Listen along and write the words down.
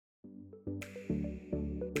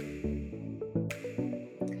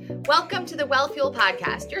Welcome to the Wellfuel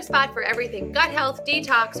Podcast, your spot for everything gut health,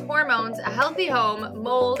 detox, hormones, a healthy home,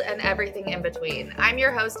 mold, and everything in between. I'm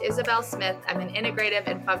your host, Isabel Smith. I'm an integrative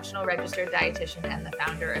and functional registered dietitian and the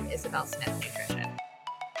founder of Isabel Smith Nutrition.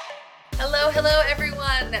 Hello,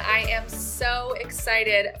 everyone. I am so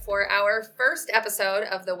excited for our first episode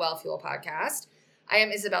of the Wellfuel Podcast. I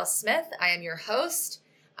am Isabel Smith. I am your host.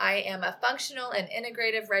 I am a functional and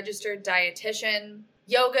integrative registered dietitian,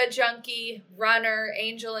 yoga junkie, runner,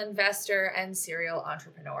 angel investor, and serial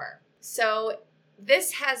entrepreneur. So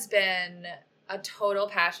this has been a total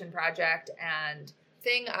passion project and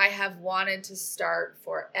thing I have wanted to start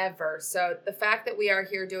forever. So the fact that we are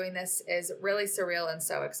here doing this is really surreal and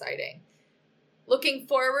so exciting. Looking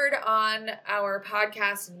forward on our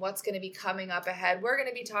podcast and what's going to be coming up ahead, we're going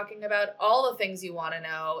to be talking about all the things you want to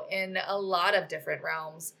know in a lot of different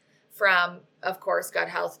realms. From, of course, gut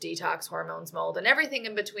health, detox, hormones, mold, and everything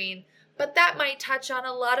in between. But that might touch on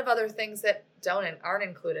a lot of other things that aren't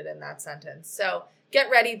included in that sentence. So get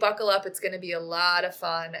ready, buckle up. It's going to be a lot of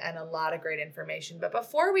fun and a lot of great information. But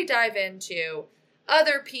before we dive into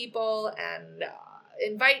other people and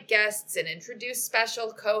invite guests and introduce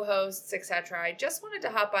special co-hosts, etc., I just wanted to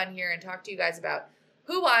hop on here and talk to you guys about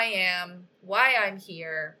who I am, why I'm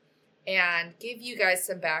here, and give you guys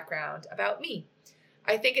some background about me.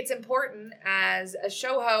 I think it's important as a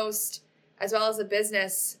show host, as well as a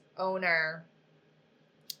business owner,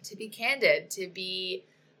 to be candid, to be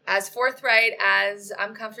as forthright as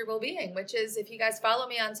I'm comfortable being, which is, if you guys follow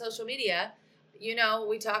me on social media, you know,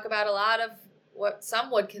 we talk about a lot of what some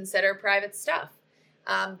would consider private stuff.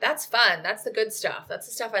 That's fun. That's the good stuff. That's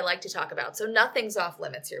the stuff I like to talk about. So nothing's off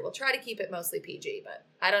limits here. We'll try to keep it mostly PG, but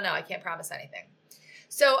I don't know. I can't promise anything.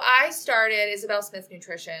 So I started Isabel Smith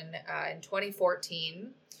Nutrition in 2014.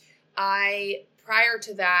 Prior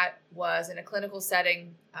to that, was in a clinical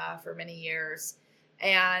setting for many years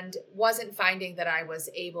and wasn't finding that I was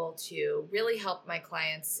able to really help my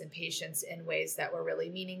clients and patients in ways that were really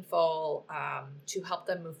meaningful to help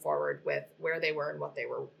them move forward with where they were and what they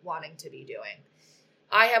were wanting to be doing.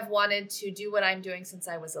 I have wanted to do what I'm doing since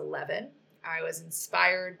I was 11. I was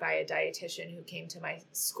inspired by a dietitian who came to my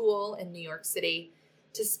school in New York City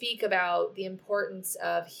to speak about the importance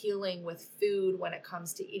of healing with food when it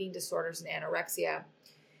comes to eating disorders and anorexia,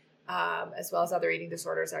 as well as other eating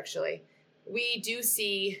disorders, actually. We do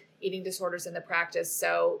see eating disorders in the practice,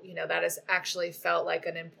 so, that has actually felt like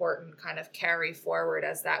an important kind of carry forward,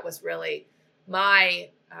 as that was really my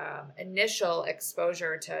initial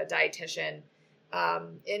exposure to a dietitian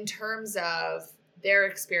in terms of their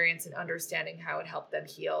experience and understanding how it helped them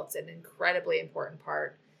heal. It's an incredibly important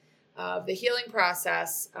part of the healing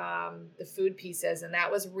process, the food pieces. And that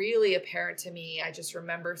was really apparent to me. I just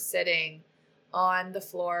remember sitting on the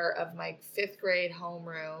floor of my 5th grade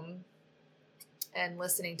homeroom and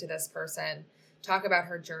listening to this person talk about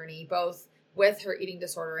her journey, both with her eating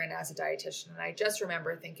disorder and as a dietitian. And I just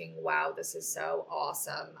remember thinking, wow, this is so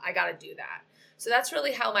awesome. I got to do that. So that's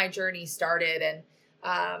really how my journey started.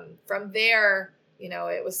 And from there,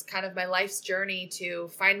 it was kind of my life's journey to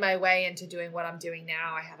find my way into doing what I'm doing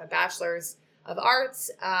now. I have a bachelor's of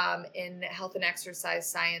arts in health and exercise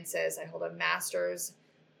sciences. I hold a master's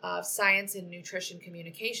of science in nutrition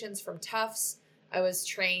communications from Tufts. I was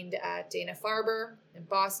trained at Dana-Farber in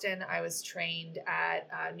Boston. I was trained at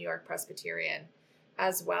New York Presbyterian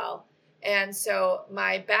as well. And so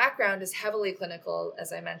my background is heavily clinical,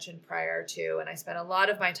 as I mentioned prior to, and I spent a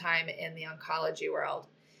lot of my time in the oncology world.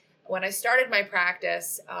 When I started my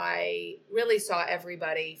practice, I really saw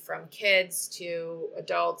everybody from kids to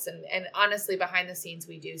adults. And honestly, behind the scenes,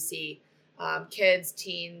 we do see kids,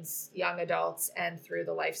 teens, young adults, and through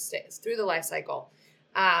the life cycle.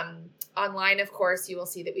 Online, of course, you will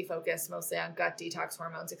see that we focus mostly on gut, detox,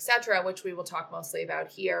 hormones, etc., which we will talk mostly about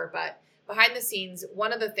here. But behind the scenes,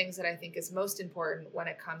 one of the things that I think is most important when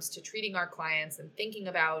it comes to treating our clients and thinking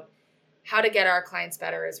about how to get our clients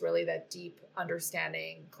better is really that deep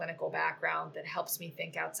understanding clinical background that helps me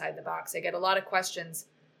think outside the box. I get a lot of questions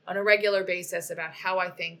on a regular basis about how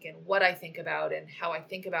I think and what I think about and how I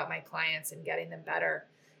think about my clients and getting them better.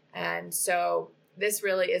 And so this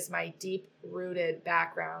really is my deep-rooted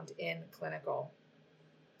background in clinical.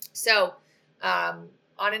 So on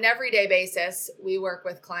an everyday basis, we work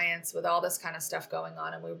with clients with all this kind of stuff going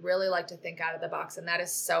on, and we really like to think out of the box, and that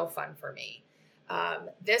is so fun for me.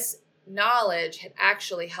 This knowledge had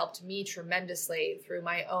actually helped me tremendously through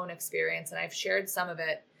my own experience, and I've shared some of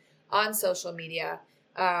it on social media.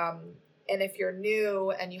 And if you're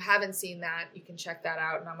new and you haven't seen that, you can check that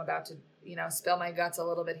out. And I'm about to, spill my guts a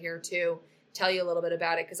little bit here too, tell you a little bit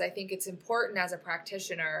about it, because I think it's important as a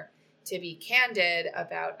practitioner to be candid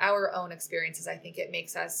about our own experiences. I think it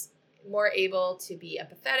makes us more able to be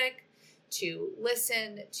empathetic, to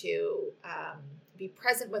listen, to be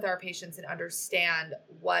present with our patients and understand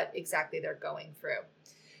what exactly they're going through.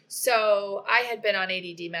 So I had been on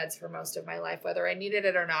ADD meds for most of my life. Whether I needed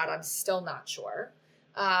it or not, I'm still not sure.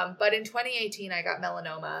 But in 2018, I got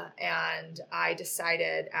melanoma, and I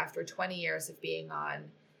decided after 20 years of being on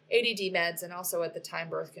ADD meds and also at the time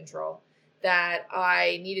birth control that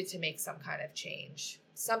I needed to make some kind of change.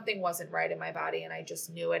 Something wasn't right in my body, and I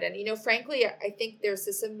just knew it. And, frankly, I think there's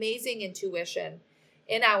this amazing intuition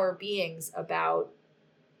in our beings about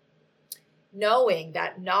knowing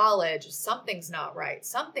that knowledge, something's not right.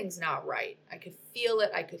 Something's not right. I could feel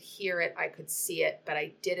it. I could hear it. I could see it, but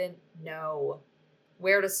I didn't know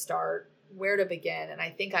where to start, where to begin. And I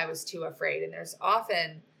think I was too afraid. And there's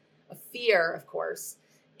often a fear, of course,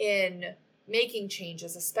 in making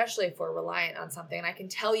changes, especially if we're reliant on something. And I can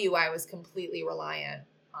tell you I was completely reliant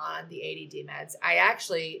on the ADD meds. I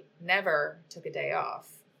actually never took a day off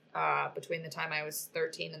between the time I was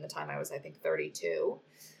 13 and the time I was, I think, 32.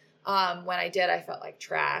 When I did, I felt like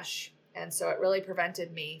trash. And so it really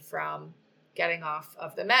prevented me from getting off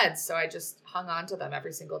of the meds. So I just hung on to them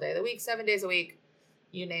every single day of the week, 7 days a week,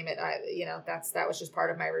 you name it. That was just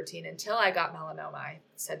part of my routine until I got melanoma. I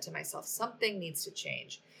said to myself, something needs to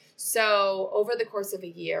change. So over the course of a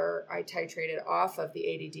year, I titrated off of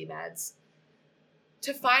the ADD meds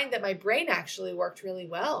to find that my brain actually worked really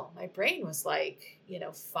well. My brain was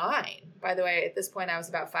fine. By the way, at this point, I was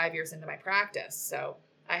about 5 years into my practice. So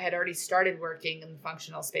I had already started working in the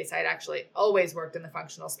functional space. I had actually always worked in the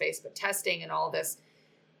functional space, but testing and all this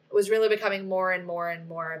was really becoming more and more and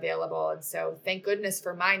more available. And so thank goodness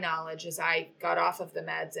for my knowledge as I got off of the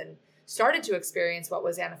meds and started to experience what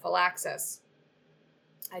was anaphylaxis.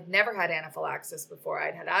 I'd never had anaphylaxis before.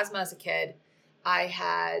 I'd had asthma as a kid. I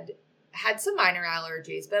had some minor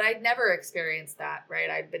allergies, but I'd never experienced that, right?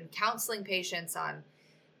 I'd been counseling patients on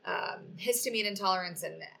histamine intolerance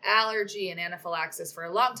and allergy and anaphylaxis for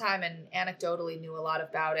a long time, and anecdotally knew a lot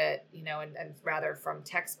about it, and rather from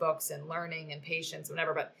textbooks and learning and patients,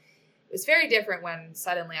 whatever. But it was very different when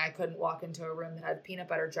suddenly I couldn't walk into a room that had a peanut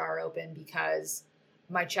butter jar open because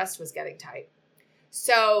my chest was getting tight.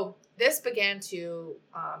 So this began to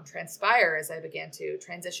transpire as I began to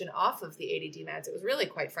transition off of the ADD meds. It was really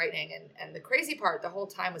quite frightening. And the crazy part the whole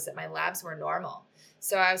time was that my labs were normal.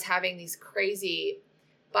 So I was having these crazy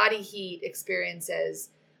body heat experiences,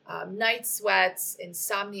 night sweats,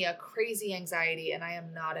 insomnia, crazy anxiety. And I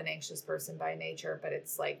am not an anxious person by nature, but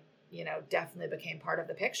it's definitely became part of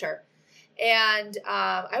the picture. And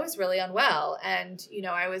I was really unwell. And,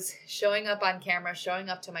 I was showing up on camera, showing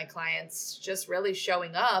up to my clients, just really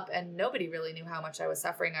showing up. And nobody really knew how much I was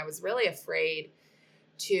suffering. I was really afraid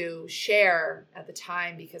to share at the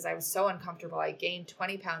time because I was so uncomfortable. I gained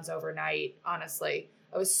 20 pounds overnight, honestly.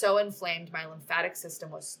 I was so inflamed. My lymphatic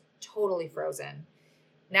system was totally frozen.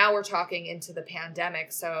 Now we're talking into the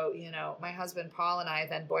pandemic. So, my husband, Paul, and I,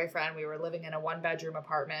 then boyfriend, we were living in a 1-bedroom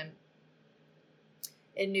apartment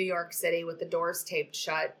in New York City with the doors taped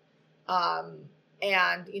shut. And,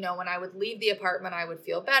 when I would leave the apartment, I would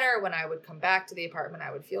feel better. When I would come back to the apartment,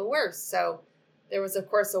 I would feel worse. So there was, of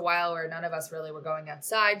course, a while where none of us really were going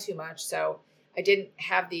outside too much. So I didn't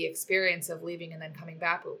have the experience of leaving and then coming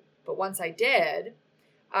back. But once I did,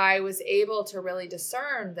 I was able to really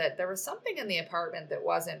discern that there was something in the apartment that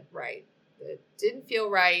wasn't right. It didn't feel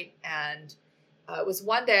right. And it was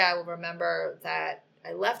one day I will remember that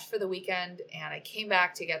I left for the weekend and I came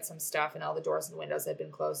back to get some stuff and all the doors and windows had been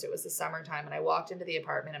closed. It was the summertime and I walked into the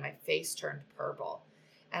apartment and my face turned purple.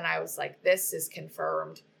 And I was like, this is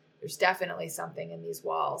confirmed. There's definitely something in these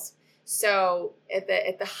walls. So at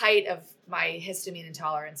the height of my histamine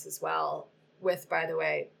intolerance as well, with, by the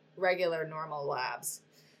way, regular normal labs.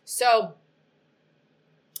 So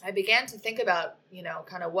I began to think about,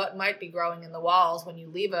 kind of what might be growing in the walls when you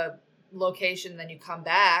leave a location, then you come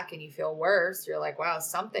back and you feel worse. You're like, wow,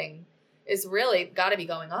 something is really got to be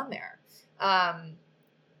going on there.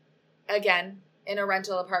 Again, in a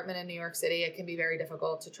rental apartment in New York City, it can be very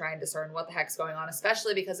difficult to try and discern what the heck's going on,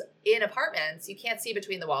 especially because in apartments, you can't see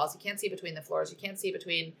between the walls. You can't see between the floors. You can't see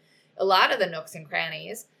between a lot of the nooks and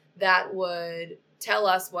crannies that would tell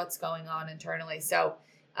us what's going on internally. So,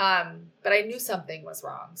 but I knew something was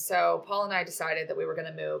wrong. So Paul and I decided that we were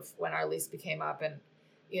going to move when our lease became up. And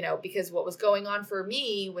because what was going on for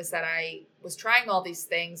me was that I was trying all these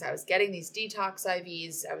things. I was getting these detox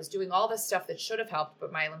IVs. I was doing all this stuff that should have helped,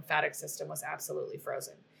 but my lymphatic system was absolutely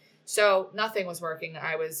frozen. So nothing was working.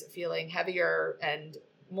 I was feeling heavier and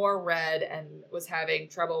more red and was having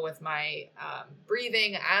trouble with my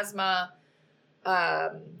breathing, asthma,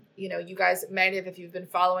 You guys might have, if you've been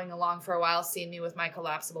following along for a while, seen me with my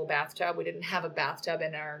collapsible bathtub. We didn't have a bathtub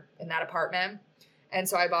in that apartment. And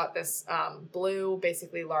so I bought this blue,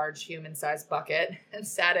 basically large human-sized bucket and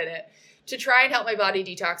sat in it to try and help my body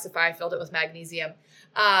detoxify. I filled it with magnesium,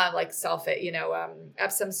 like sulfate,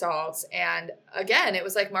 Epsom salts. And again, it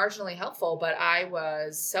was like marginally helpful, but I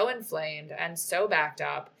was so inflamed and so backed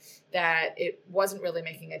up that it wasn't really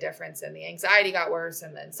making a difference. And the anxiety got worse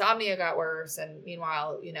and the insomnia got worse. And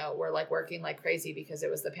meanwhile, we're like working like crazy because it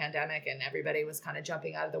was the pandemic and everybody was kind of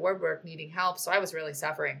jumping out of the woodwork needing help. So I was really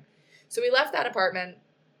suffering. So we left that apartment.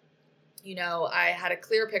 I had a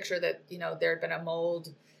clear picture that, there had been a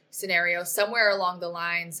mold scenario somewhere along the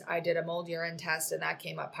lines. I did a mold urine test and that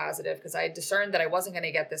came up positive because I discerned that I wasn't going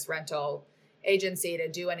to get this rental agency to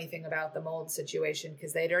do anything about the mold situation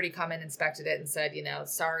because they'd already come and inspected it and said,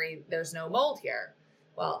 sorry, there's no mold here.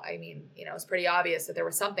 Well, it's pretty obvious that there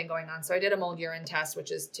was something going on. So I did a mold urine test,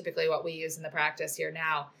 which is typically what we use in the practice here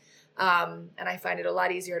now. And I find it a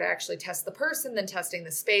lot easier to actually test the person than testing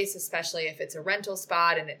the space, especially if it's a rental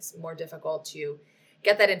spot and it's more difficult to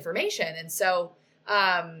get that information. And so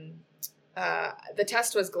the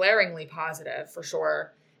test was glaringly positive for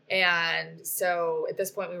sure. And so at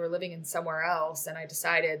this point we were living in somewhere else and I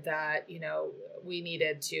decided that, we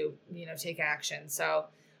needed to, take action. So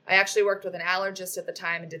I actually worked with an allergist at the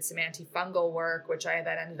time and did some antifungal work, which I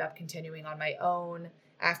then ended up continuing on my own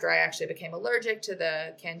after I actually became allergic to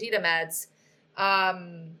the Candida meds.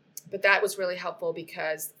 But that was really helpful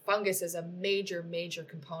because fungus is a major, major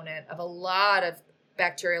component of a lot of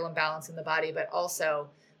bacterial imbalance in the body, but also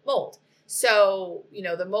mold. So,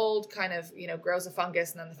 the mold kind of, grows a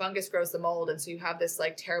fungus and then the fungus grows the mold. And so you have this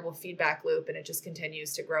like terrible feedback loop and it just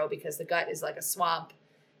continues to grow because the gut is like a swamp,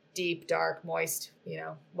 deep, dark, moist,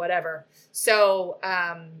 whatever. So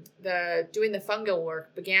doing the fungal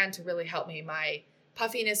work began to really help me. My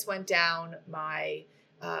puffiness went down. I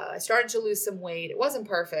started to lose some weight. It wasn't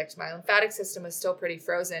perfect. My lymphatic system was still pretty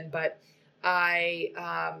frozen, but I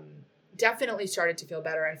definitely started to feel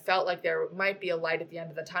better. I felt like there might be a light at the end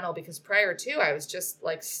of the tunnel because prior to, I was just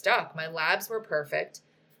like stuck. My labs were perfect.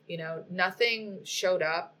 Nothing showed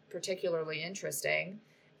up particularly interesting.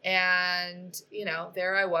 And,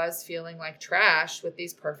 there I was feeling like trash with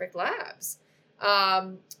these perfect labs.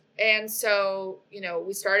 And so,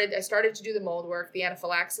 I started to do the mold work. The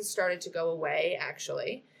anaphylaxis started to go away,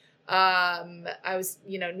 actually. I was,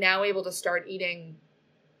 now able to start eating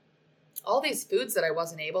all these foods that I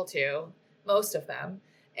wasn't able to, most of them.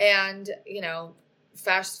 And,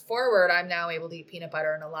 fast forward, I'm now able to eat peanut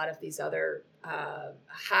butter and a lot of these other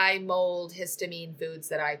high mold histamine foods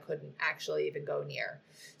that I couldn't actually even go near.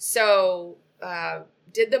 So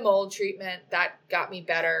did the mold treatment. That got me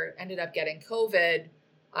better. Ended up getting COVID.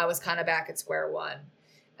 I was kind of back at square one.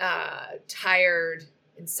 Tired,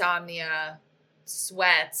 insomnia,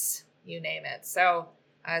 sweats, you name it. So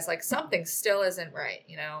I was like, something still isn't right.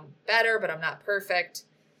 I'm better, but I'm not perfect.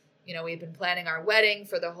 We'd been planning our wedding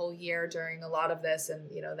for the whole year during a lot of this. And,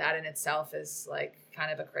 that in itself is like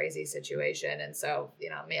kind of a crazy situation. And so,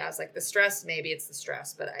 I was like, the stress, maybe it's the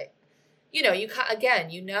stress, but right?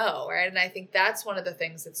 And I think that's one of the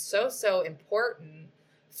things that's so, so important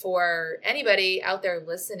for anybody out there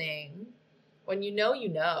listening. When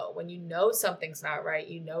when something's not right,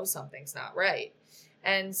 something's not right.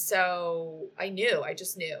 And so I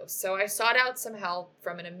just knew. So I sought out some help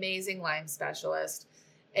from an amazing Lyme specialist.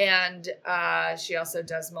 And she also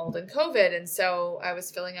does mold and COVID. And so I was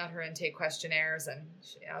filling out her intake questionnaires and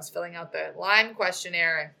I was filling out the Lyme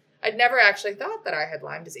questionnaire. And I'd never actually thought that I had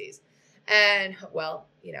Lyme disease. And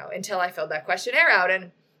until I filled that questionnaire out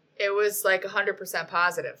and it was like 100%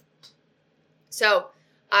 positive. So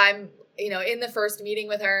I'm, in the first meeting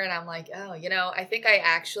with her and I'm like, oh, I think I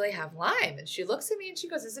actually have Lyme. And she looks at me and she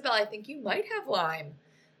goes, Isabel, I think you might have Lyme.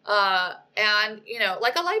 And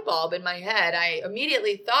like a light bulb in my head, I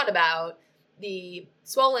immediately thought about the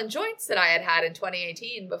swollen joints that I had had in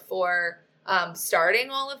 2018 before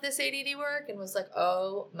starting all of this ADD work and was like,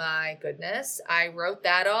 oh my goodness, I wrote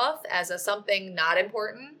that off as something not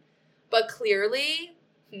important, but clearly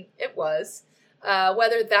it was.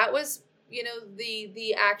 Whether that was,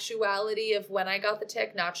 the actuality of when I got the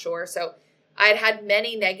tick, not sure. So I'd had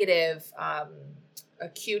many negative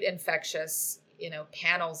acute infectious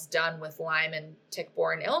panels done with Lyme and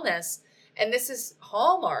tick-borne illness. And this is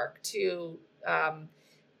hallmark to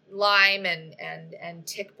Lyme and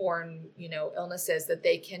tick-borne, illnesses, that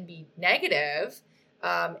they can be negative,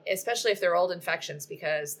 especially if they're old infections,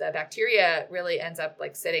 because the bacteria really ends up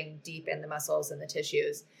like sitting deep in the muscles and the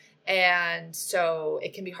tissues. And so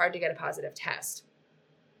it can be hard to get a positive test.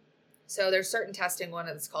 So there's certain testing, one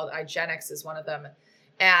that's called IGeneX is one of them.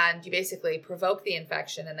 And you basically provoke the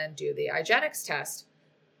infection and then do the IGeneX test.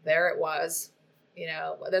 There it was.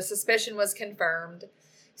 The suspicion was confirmed.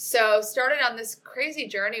 So started on this crazy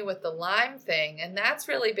journey with the Lyme thing. And that's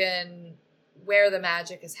really been where the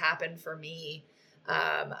magic has happened for me.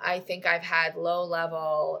 I think I've had low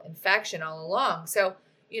level infection all along. So,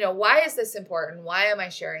 why is this important? Why am I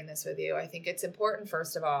sharing this with you? I think it's important,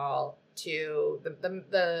 first of all, to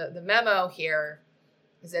the memo here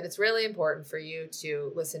is that it's really important for you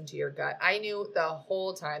to listen to your gut. I knew the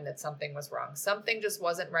whole time that something was wrong. Something just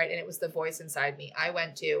wasn't right. And it was the voice inside me. I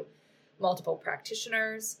went to multiple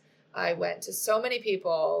practitioners. I went to so many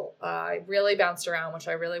people. I really bounced around, which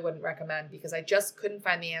I really wouldn't recommend because I just couldn't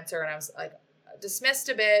find the answer. And I was like dismissed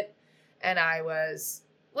a bit. And I was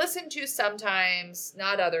listened to sometimes,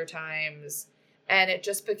 not other times. And it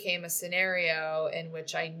just became a scenario in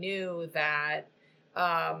which I knew that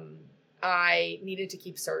I needed to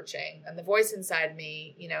keep searching. And the voice inside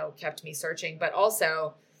me, kept me searching. But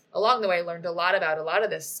also, along the way, learned a lot about a lot of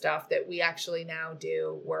this stuff that we actually now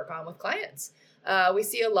do work on with clients. We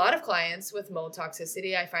see a lot of clients with mold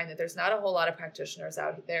toxicity. I find that there's not a whole lot of practitioners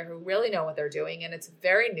out there who really know what they're doing. And it's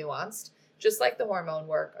very nuanced, just like the hormone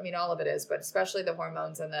work. I mean, all of it is, but especially the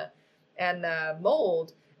hormones and the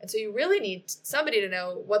mold. And so you really need somebody to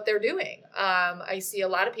know what they're doing. I see a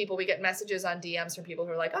lot of people, we get messages on DMs from people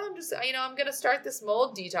who are like, I'm going to start this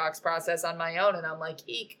mold detox process on my own. And I'm like,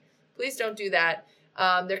 eek, please don't do that.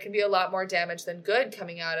 There can be a lot more damage than good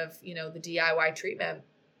coming out of, the DIY treatment,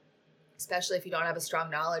 especially if you don't have a strong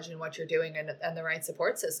knowledge in what you're doing and the right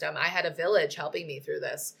support system. I had a village helping me through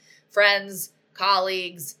this. Friends,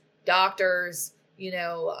 colleagues, doctors,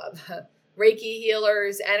 Reiki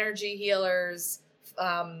healers, energy healers,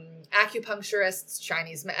 acupuncturists,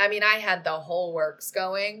 Chinese. I had the whole works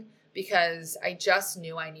going because I just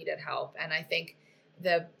knew I needed help. And I think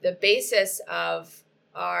the basis of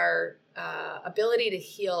our ability to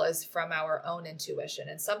heal is from our own intuition.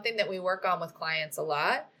 And something that we work on with clients a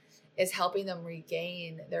lot is helping them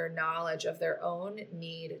regain their knowledge of their own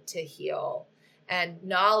need to heal and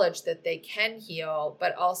knowledge that they can heal,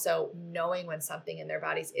 but also knowing when something in their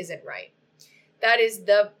bodies isn't right. That is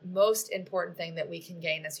the most important thing that we can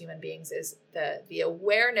gain as human beings is the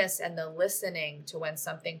awareness and the listening to when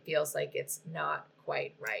something feels like it's not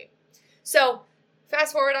quite right. So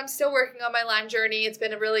fast forward, I'm still working on my Lyme journey. It's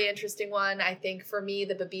been a really interesting one. I think for me,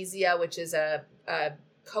 the Babesia, which is a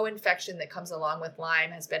co-infection that comes along with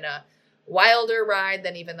Lyme, has been a wilder ride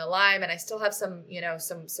than even the Lyme. And I still have some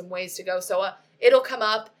ways to go. So it'll come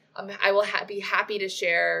up. I will be happy to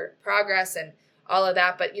share progress and all of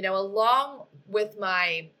that. But, along with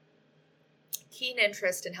my keen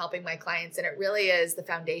interest in helping my clients, and it really is the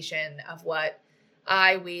foundation of what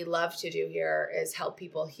we love to do here is help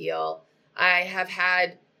people heal. I have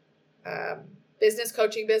had business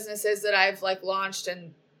coaching businesses that I've launched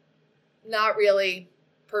and not really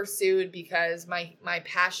pursued because my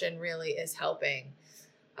passion really is helping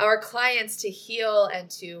our clients to heal and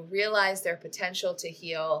to realize their potential to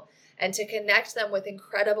heal and to connect them with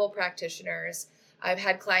incredible practitioners. I've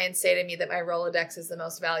had clients say to me that my Rolodex is the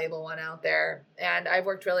most valuable one out there. And I've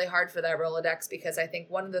worked really hard for that Rolodex because I think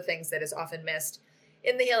one of the things that is often missed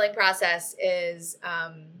in the healing process is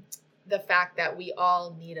the fact that we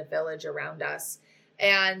all need a village around us.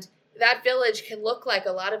 And that village can look like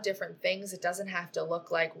a lot of different things. It doesn't have to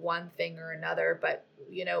look like one thing or another, but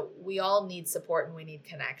we all need support and we need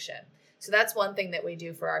connection. So that's one thing that we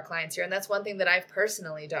do for our clients here. And that's one thing that I've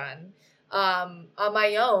personally done on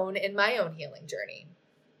my own in my own healing journey.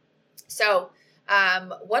 So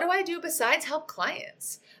what do I do besides help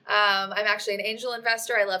clients? I'm actually an angel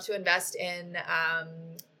investor. I love to invest in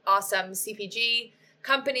awesome CPG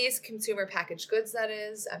companies, consumer packaged goods, that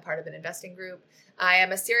is. I'm part of an investing group. I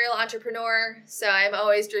am a serial entrepreneur, so I'm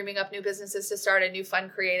always dreaming up new businesses to start and new fun,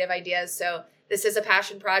 creative ideas. So this is a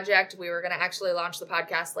passion project. We were going to actually launch the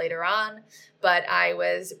podcast later on, but I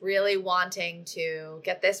was really wanting to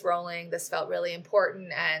get this rolling. This felt really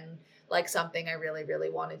important and like something I really, really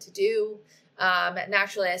wanted to do.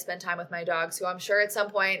 Naturally, I spend time with my dogs, who I'm sure at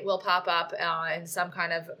some point will pop up in some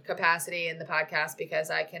kind of capacity in the podcast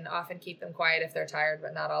because I can often keep them quiet if they're tired,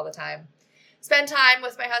 but not all the time. Spend time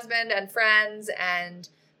with my husband and friends and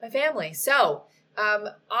my family. So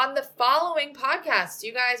on the following podcast,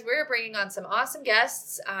 you guys, we're bringing on some awesome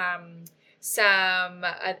guests, some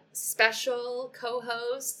special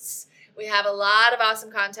co-hosts. We have a lot of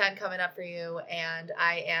awesome content coming up for you, and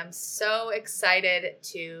I am so excited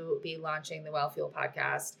to be launching the Wellfuel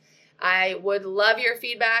Podcast. I would love your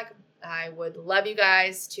feedback. I would love you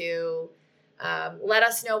guys to Let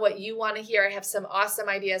us know what you want to hear. I have some awesome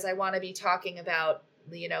ideas. I want to be talking about,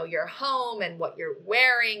 your home and what you're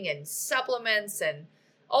wearing and supplements and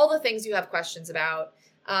all the things you have questions about.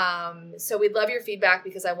 So we'd love your feedback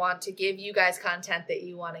because I want to give you guys content that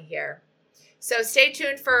you want to hear. So stay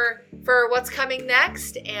tuned for what's coming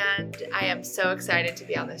next. And I am so excited to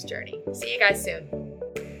be on this journey. See you guys soon.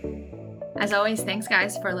 As always, thanks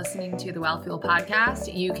guys for listening to the Wellfuel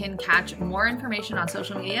Podcast. You can catch more information on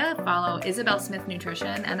social media. Follow Isabel Smith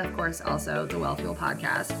Nutrition and of course also the Wellfuel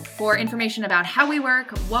Podcast for information about how we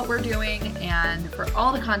work, what we're doing, and for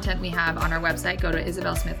all the content we have on our website, go to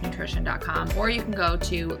isabelsmithnutrition.com, or you can go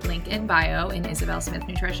to link in bio in Isabel Smith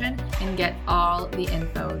Nutrition and get all the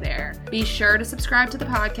info there. Be sure to subscribe to the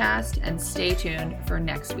podcast and stay tuned for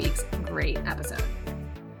next week's great episode.